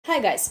Hi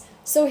guys,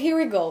 so here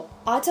we go.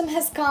 Autumn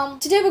has come.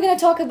 Today we're gonna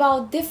talk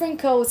about different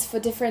coats for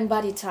different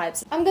body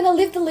types. I'm gonna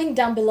leave the link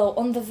down below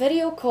on the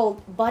video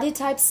called Body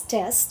Types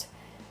Test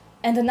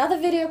and another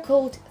video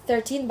called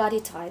 13 Body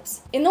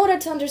Types. In order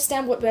to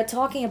understand what we're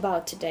talking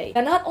about today,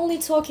 we're not only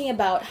talking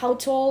about how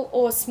tall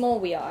or small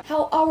we are,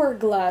 how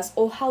hourglass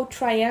or how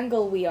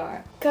triangle we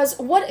are. Because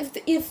what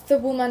if the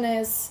woman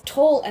is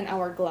tall and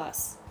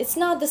hourglass? It's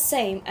not the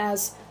same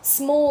as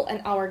small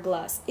and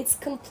hourglass. It's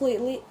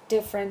completely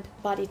different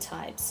body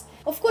types.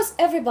 Of course,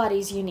 everybody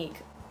is unique,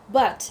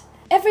 but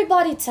every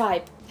body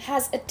type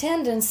has a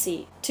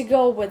tendency to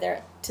go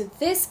whether to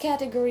this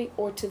category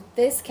or to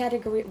this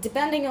category,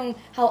 depending on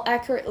how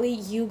accurately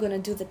you're gonna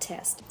do the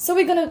test. So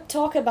we're gonna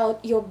talk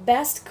about your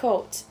best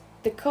coat,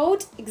 the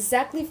coat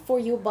exactly for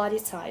your body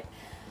type.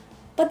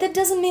 But that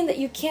doesn't mean that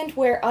you can't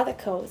wear other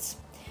coats.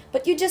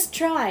 But you just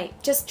try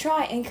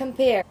and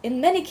compare.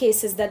 In many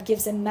cases, that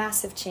gives a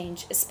massive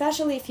change,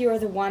 especially if you're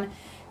the one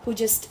who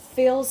just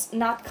feels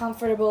not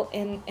comfortable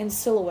in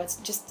silhouettes.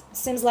 Just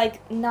seems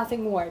like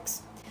nothing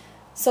works.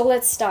 So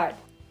let's start.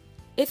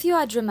 If you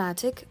are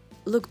dramatic,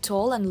 look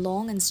tall and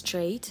long and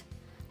straight,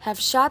 have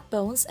sharp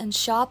bones and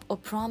sharp or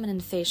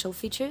prominent facial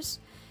features,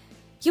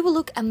 you will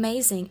look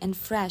amazing and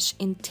fresh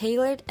in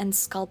tailored and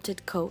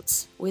sculpted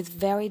coats with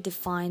very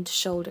defined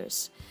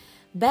shoulders.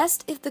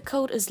 Best if the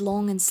coat is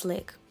long and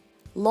slick.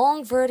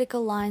 Long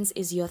vertical lines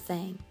is your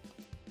thing.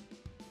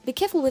 Be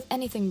careful with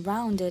anything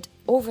rounded,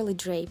 overly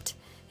draped.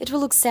 It will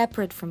look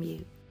separate from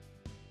you.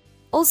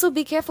 Also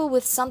be careful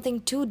with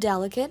something too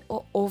delicate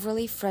or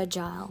overly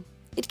fragile.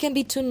 It can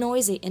be too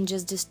noisy and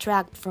just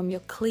distract from your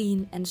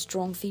clean and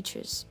strong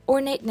features.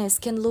 Ornateness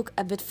can look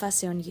a bit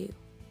fussy on you.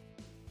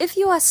 If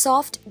you are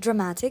soft,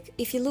 dramatic,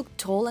 if you look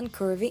tall and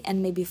curvy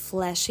and maybe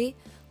flashy,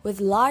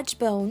 with large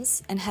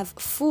bones and have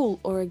full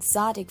or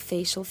exotic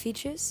facial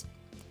features,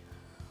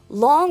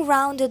 long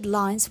rounded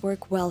lines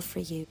work well for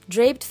you.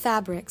 Draped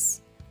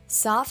fabrics,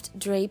 soft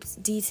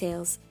draped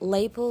details,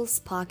 lapels,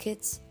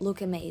 pockets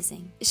look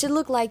amazing. It should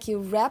look like you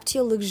wrapped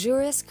your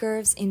luxurious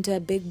curves into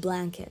a big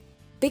blanket.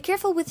 Be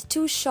careful with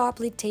too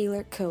sharply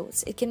tailored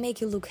coats, it can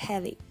make you look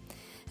heavy.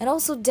 And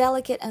also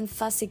delicate and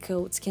fussy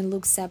coats can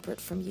look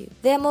separate from you.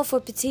 They are more for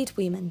petite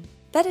women.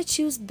 Better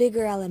choose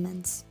bigger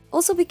elements.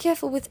 Also be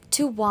careful with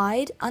too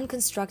wide,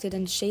 unconstructed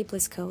and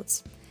shapeless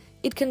coats.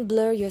 It can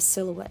blur your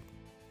silhouette.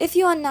 If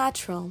you are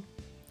natural,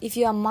 if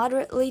you are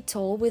moderately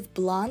tall with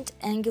blunt,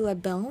 angular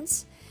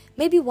bones,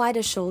 maybe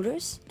wider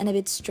shoulders and a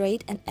bit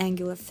straight and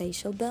angular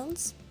facial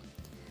bones,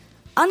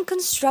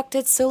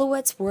 unconstructed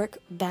silhouettes work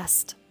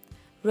best.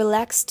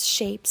 Relaxed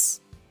shapes,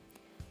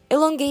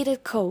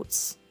 elongated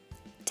coats,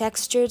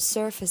 textured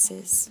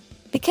surfaces.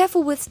 Be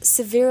careful with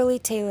severely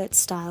tailored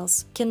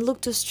styles, can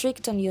look too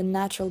strict on your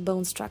natural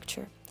bone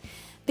structure.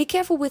 Be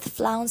careful with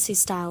flouncy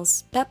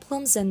styles,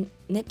 peplums and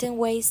knit-in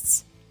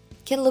waists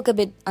can look a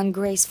bit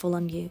ungraceful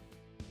on you.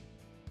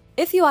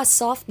 If you are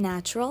soft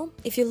natural,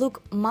 if you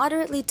look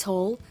moderately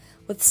tall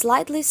with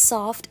slightly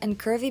soft and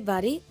curvy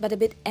body but a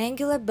bit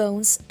angular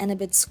bones and a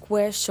bit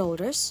square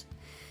shoulders,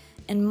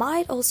 and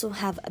might also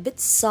have a bit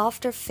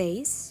softer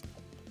face,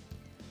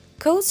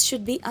 coats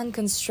should be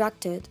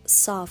unconstructed,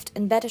 soft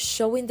and better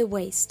showing the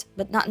waist,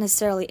 but not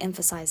necessarily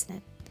emphasizing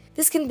it.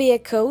 This can be a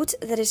coat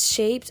that is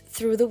shaped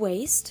through the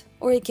waist,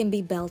 or it can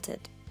be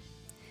belted.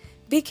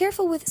 Be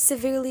careful with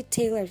severely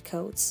tailored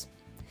coats.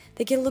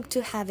 They can look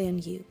too heavy on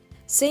you.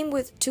 Same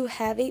with too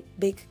heavy,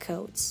 big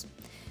coats.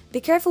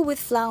 Be careful with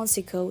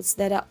flouncy coats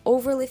that are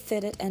overly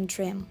fitted and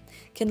trim,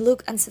 can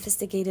look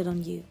unsophisticated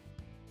on you.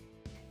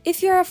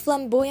 If you're a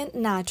flamboyant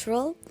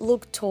natural,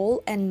 look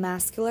tall and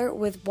muscular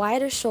with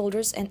wider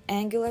shoulders and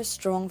angular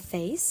strong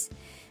face,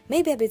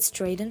 maybe a bit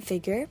straight in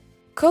figure,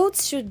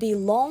 coats should be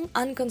long,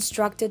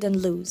 unconstructed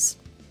and loose.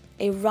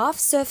 A rough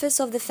surface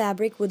of the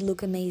fabric would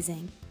look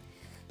amazing.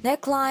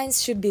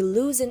 Necklines should be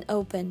loose and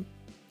open.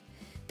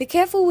 Be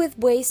careful with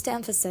waist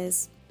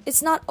emphasis.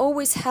 It's not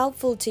always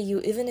helpful to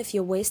you even if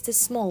your waist is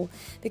small,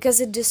 because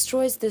it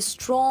destroys the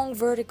strong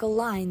vertical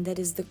line that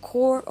is the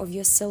core of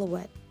your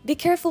silhouette. Be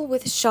careful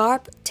with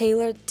sharp,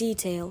 tailored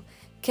detail,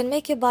 can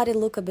make your body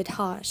look a bit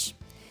harsh.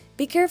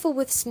 Be careful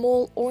with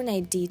small,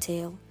 ornate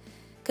detail,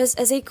 because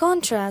as a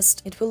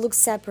contrast, it will look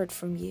separate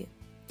from you.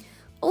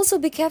 Also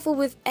be careful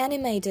with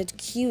animated,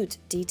 cute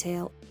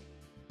detail.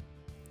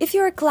 If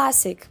you're a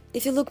classic,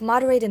 if you look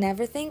moderate in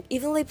everything,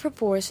 evenly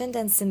proportioned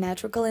and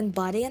symmetrical in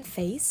body and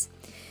face,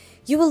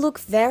 you will look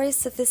very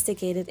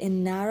sophisticated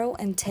in narrow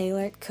and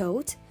tailored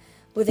coat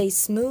with a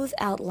smooth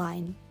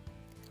outline.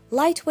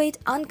 Lightweight,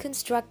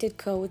 unconstructed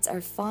coats are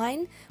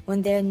fine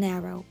when they're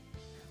narrow.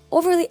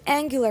 Overly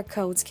angular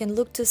coats can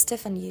look too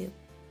stiff on you.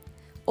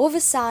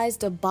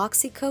 Oversized or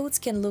boxy coats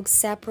can look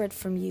separate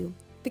from you.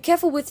 Be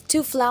careful with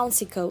too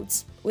flouncy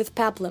coats, with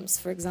peplums,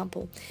 for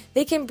example.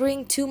 They can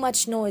bring too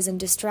much noise and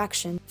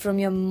distraction from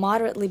your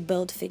moderately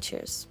built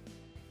features.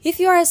 If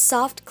you are a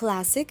soft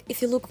classic,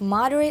 if you look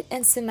moderate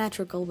and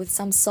symmetrical with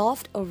some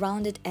soft or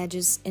rounded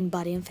edges in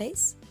body and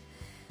face,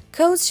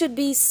 coats should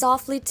be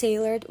softly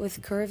tailored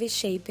with curvy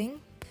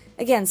shaping,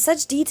 Again,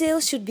 such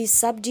details should be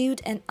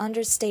subdued and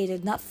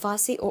understated, not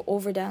fussy or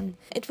overdone.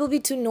 It will be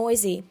too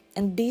noisy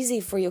and busy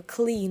for your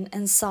clean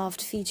and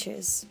soft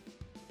features.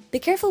 Be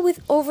careful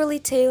with overly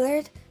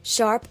tailored,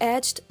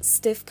 sharp-edged,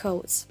 stiff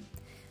coats.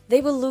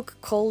 They will look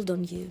cold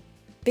on you.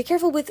 Be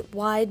careful with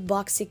wide,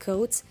 boxy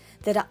coats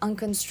that are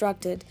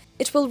unconstructed.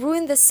 It will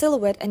ruin the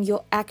silhouette and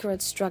your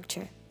accurate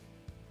structure.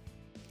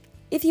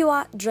 If you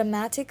are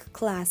dramatic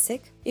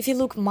classic, if you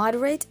look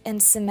moderate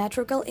and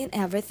symmetrical in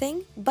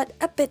everything, but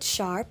a bit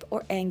sharp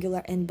or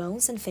angular in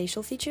bones and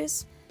facial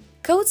features,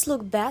 coats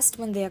look best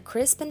when they are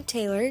crisp and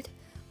tailored,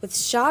 with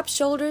sharp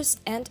shoulders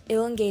and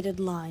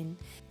elongated line.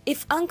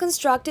 If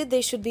unconstructed,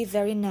 they should be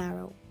very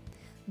narrow.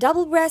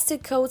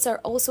 Double-breasted coats are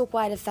also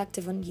quite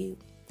effective on you,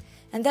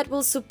 and that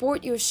will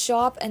support your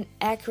sharp and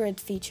accurate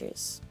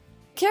features.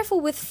 Careful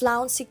with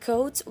flouncy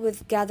coats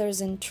with gathers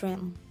and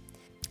trim.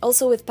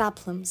 Also with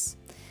peplums.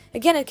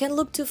 Again, it can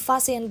look too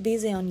fussy and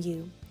busy on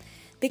you.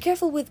 Be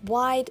careful with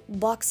wide,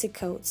 boxy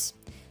coats.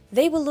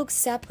 They will look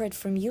separate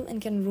from you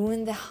and can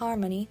ruin the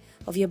harmony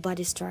of your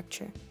body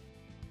structure.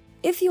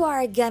 If you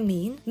are a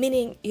gamine,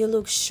 meaning you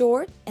look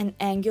short and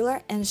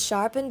angular and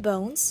sharp in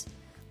bones,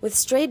 with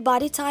straight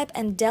body type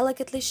and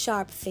delicately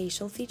sharp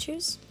facial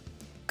features,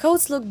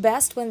 coats look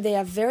best when they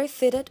are very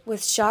fitted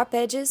with sharp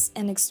edges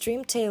and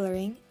extreme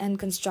tailoring and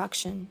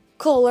construction.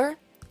 Collar,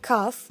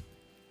 cuff,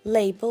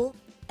 lapel,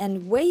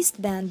 and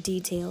waistband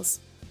details,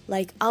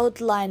 like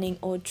outlining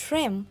or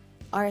trim,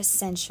 are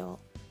essential.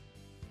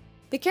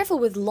 Be careful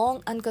with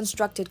long,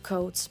 unconstructed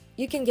coats.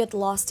 You can get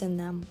lost in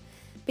them.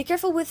 Be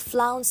careful with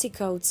flouncy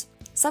coats.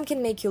 Some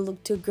can make you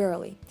look too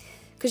girly,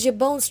 because your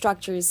bone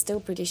structure is still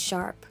pretty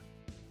sharp.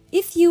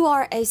 If you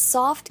are a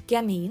soft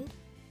gamine,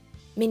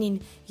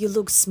 meaning you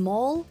look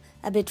small,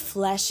 a bit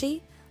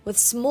fleshy, with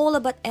smaller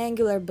but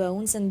angular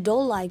bones and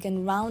doll-like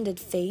and rounded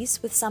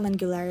face with some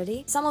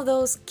angularity, some of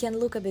those can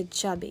look a bit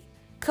chubby.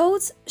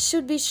 Coats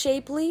should be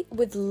shapely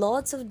with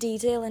lots of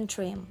detail and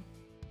trim.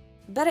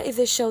 Better if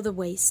they show the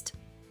waist.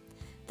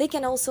 They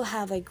can also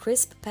have a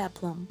crisp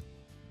peplum.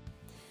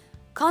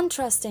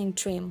 Contrasting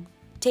trim,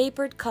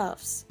 tapered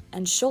cuffs,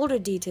 and shoulder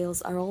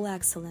details are all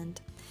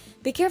excellent.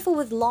 Be careful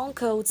with long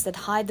coats that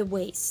hide the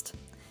waist.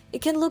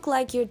 It can look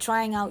like you're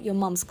trying out your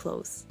mom's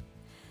clothes.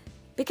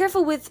 Be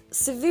careful with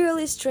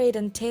severely straight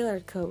and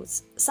tailored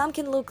coats. Some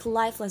can look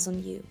lifeless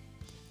on you.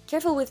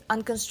 Careful with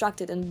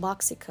unconstructed and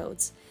boxy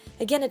coats.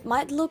 Again, it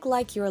might look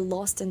like you're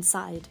lost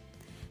inside.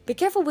 Be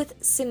careful with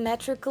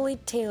symmetrically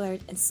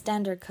tailored and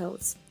standard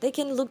coats. They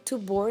can look too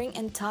boring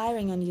and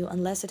tiring on you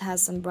unless it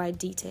has some bright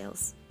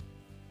details.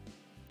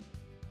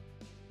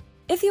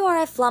 If you are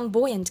a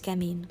flamboyant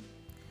gamine,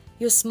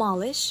 you're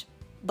smallish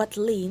but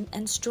lean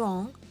and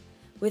strong,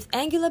 with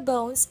angular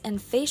bones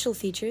and facial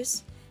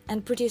features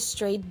and pretty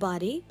straight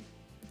body.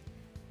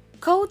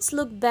 Coats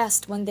look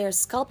best when they're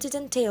sculpted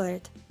and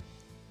tailored.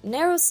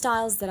 Narrow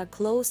styles that are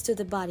close to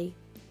the body.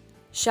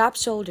 Sharp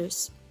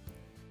shoulders.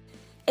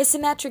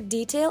 Asymmetric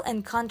detail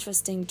and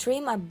contrasting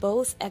trim are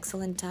both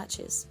excellent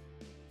touches.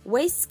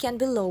 Waists can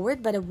be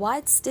lowered, but a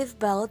wide stiff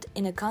belt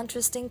in a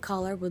contrasting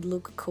color would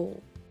look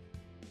cool.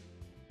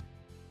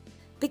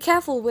 Be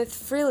careful with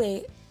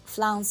frilly,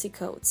 flouncy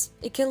coats.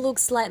 It can look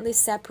slightly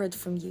separate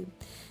from you.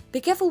 Be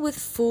careful with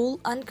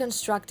full,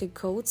 unconstructed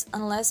coats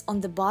unless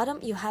on the bottom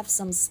you have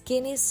some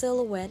skinny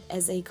silhouette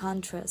as a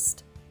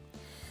contrast.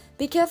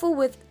 Be careful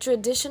with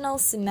traditional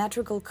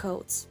symmetrical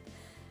coats.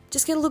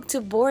 Just can look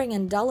too boring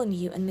and dull on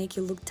you and make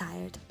you look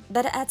tired.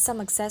 Better add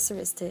some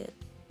accessories to it.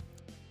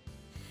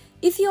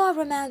 If you are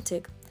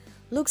romantic,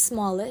 look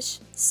smallish,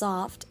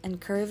 soft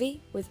and curvy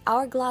with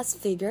hourglass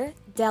figure,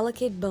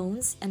 delicate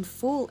bones and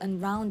full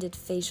and rounded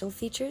facial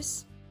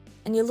features,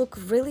 and you look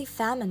really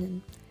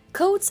feminine.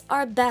 Coats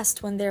are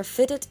best when they're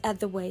fitted at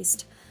the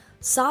waist.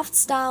 Soft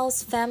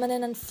styles,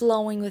 feminine and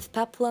flowing with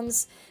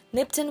peplums,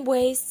 nipped-in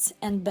waists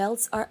and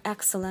belts are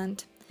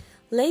excellent.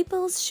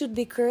 Lapels should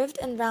be curved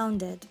and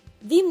rounded.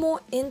 The more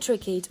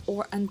intricate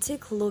or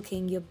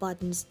antique-looking your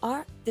buttons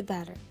are, the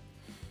better.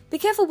 Be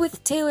careful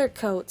with tailored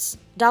coats,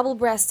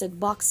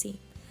 double-breasted, boxy.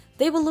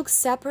 They will look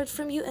separate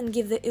from you and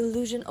give the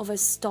illusion of a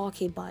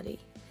stocky body.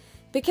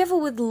 Be careful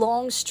with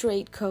long,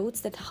 straight coats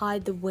that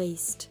hide the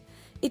waist.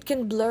 It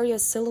can blur your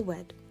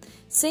silhouette.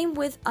 Same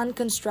with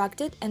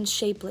unconstructed and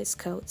shapeless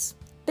coats.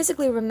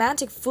 Basically,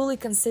 romantic fully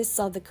consists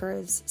of the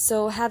curves,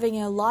 so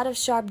having a lot of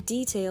sharp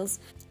details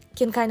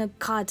can kind of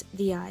cut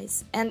the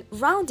eyes, and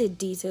rounded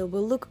detail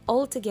will look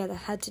all together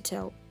head to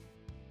toe.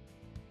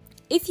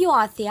 If you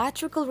are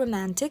theatrical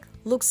romantic,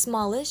 look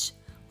smallish,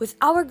 with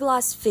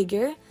hourglass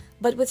figure,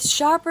 but with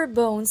sharper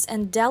bones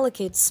and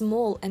delicate,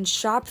 small and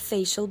sharp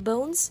facial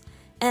bones,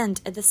 and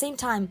at the same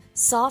time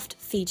soft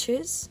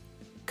features.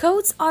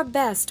 Coats are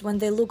best when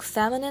they look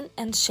feminine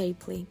and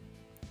shapely.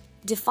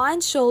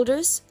 Defined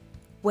shoulders,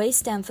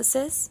 waist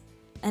emphasis,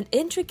 and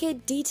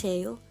intricate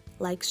detail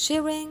like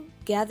shirring,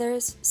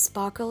 gathers,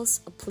 sparkles,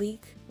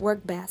 applique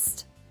work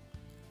best.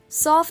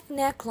 Soft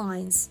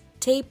necklines,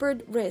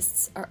 tapered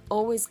wrists are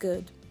always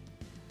good.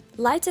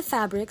 Lighter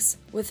fabrics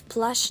with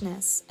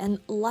plushness and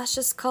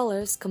luscious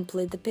colors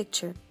complete the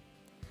picture.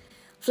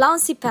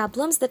 Flouncy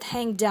peplums that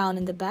hang down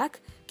in the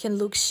back can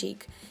look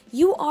chic.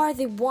 You are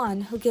the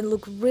one who can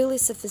look really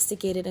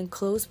sophisticated in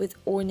clothes with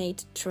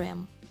ornate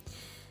trim.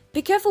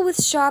 Be careful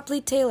with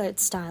sharply tailored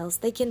styles.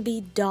 They can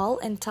be dull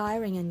and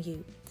tiring on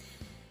you.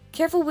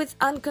 Careful with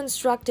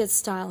unconstructed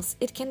styles.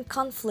 It can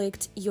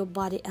conflict your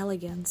body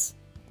elegance.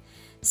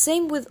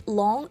 Same with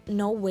long,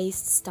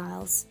 no-waist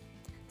styles.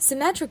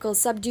 Symmetrical,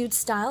 subdued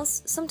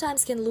styles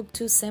sometimes can look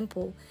too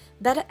simple.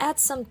 Better add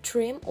some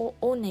trim or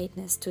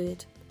ornateness to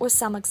it, or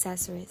some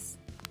accessories.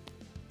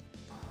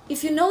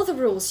 If you know the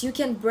rules, you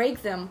can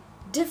break them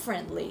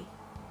differently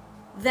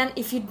than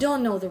if you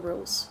don't know the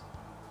rules.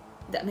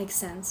 That makes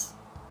sense.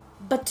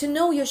 But to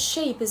know your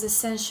shape is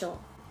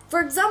essential.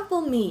 For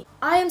example, me,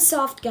 I am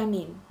soft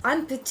gamine.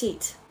 I'm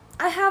petite.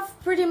 I have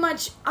pretty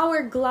much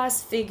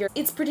hourglass figure.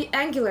 It's pretty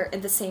angular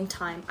at the same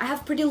time. I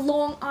have pretty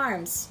long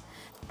arms.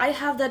 I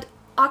have that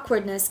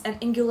awkwardness and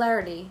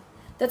angularity.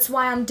 That's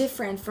why I'm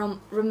different from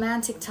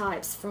romantic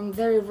types, from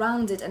very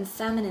rounded and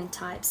feminine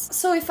types.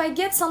 So if I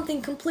get something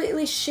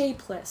completely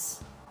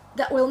shapeless,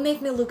 that will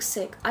make me look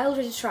sick. I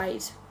already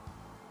tried.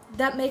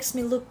 That makes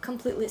me look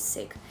completely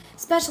sick.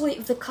 Especially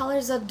if the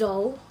colors are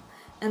dull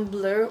and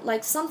blur,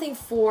 like something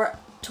for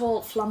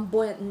tall,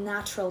 flamboyant,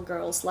 natural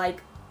girls,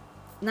 like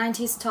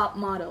 90s top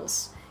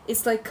models.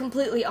 It's like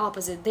completely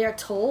opposite. They are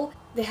tall,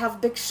 they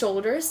have big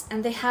shoulders,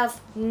 and they have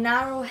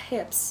narrow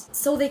hips.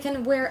 So they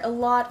can wear a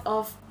lot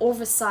of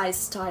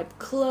oversized type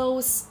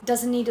clothes,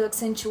 doesn't need to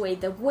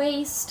accentuate the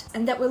waist,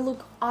 and that will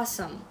look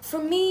awesome. For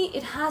me,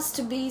 it has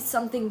to be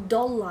something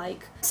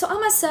doll-like. So I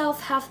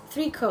myself have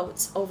 3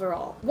 coats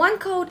overall. One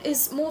coat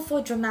is more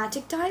for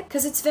dramatic type,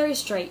 because it's very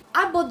straight.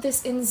 I bought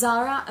this in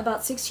Zara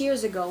about 6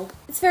 years ago.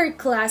 It's very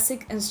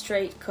classic and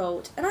straight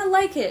coat, and I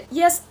like it.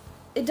 Yes,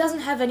 it doesn't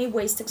have any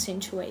waist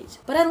accentuate,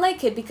 but I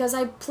like it because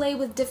I play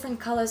with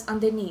different colors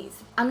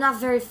underneath. I'm not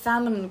very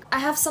feminine. I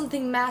have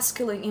something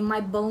masculine in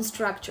my bone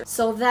structure,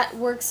 so that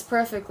works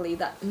perfectly,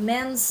 that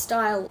men's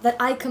style that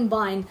I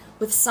combine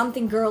with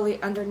something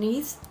girly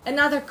underneath.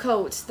 Another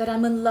coat that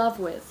I'm in love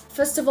with.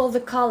 First of all, the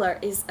color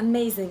is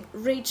amazing,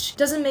 rich,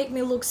 doesn't make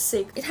me look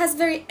sick. It has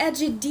very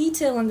edgy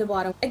detail on the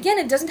bottom. Again,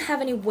 it doesn't have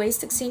any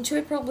waist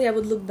accentuate, probably I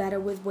would look better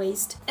with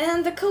waist.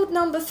 And the coat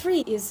number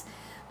 3 is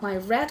my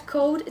red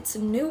coat. It's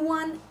a new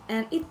one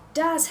and it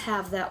does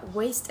have that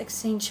waist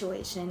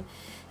accentuation,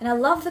 and I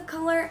love the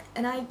color,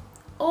 and I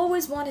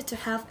always wanted to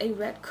have a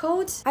red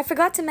coat. I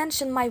forgot to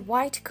mention my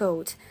white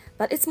coat,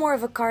 but it's more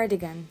of a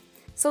cardigan.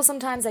 So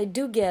sometimes I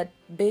do get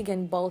big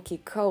and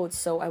bulky coats,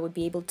 so I would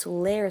be able to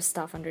layer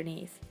stuff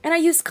underneath. And I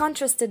use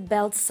contrasted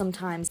belts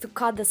sometimes to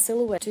cut the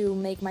silhouette to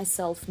make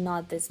myself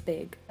not this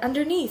big.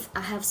 Underneath,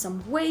 I have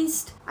some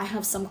waist, I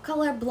have some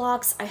color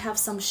blocks, I have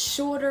some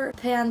shorter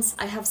pants,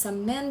 I have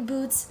some man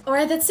boots.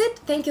 Alright, that's it.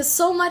 Thank you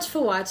so much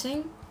for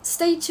watching.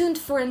 Stay tuned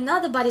for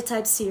another body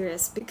type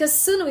series, because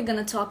soon we're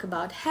gonna talk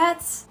about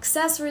hats,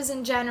 accessories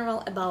in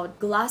general, about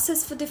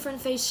glasses for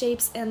different face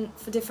shapes and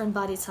for different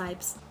body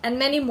types, and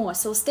many more.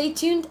 So stay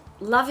tuned.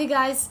 Love you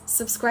guys,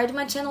 subscribe to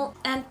my channel,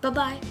 and bye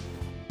bye.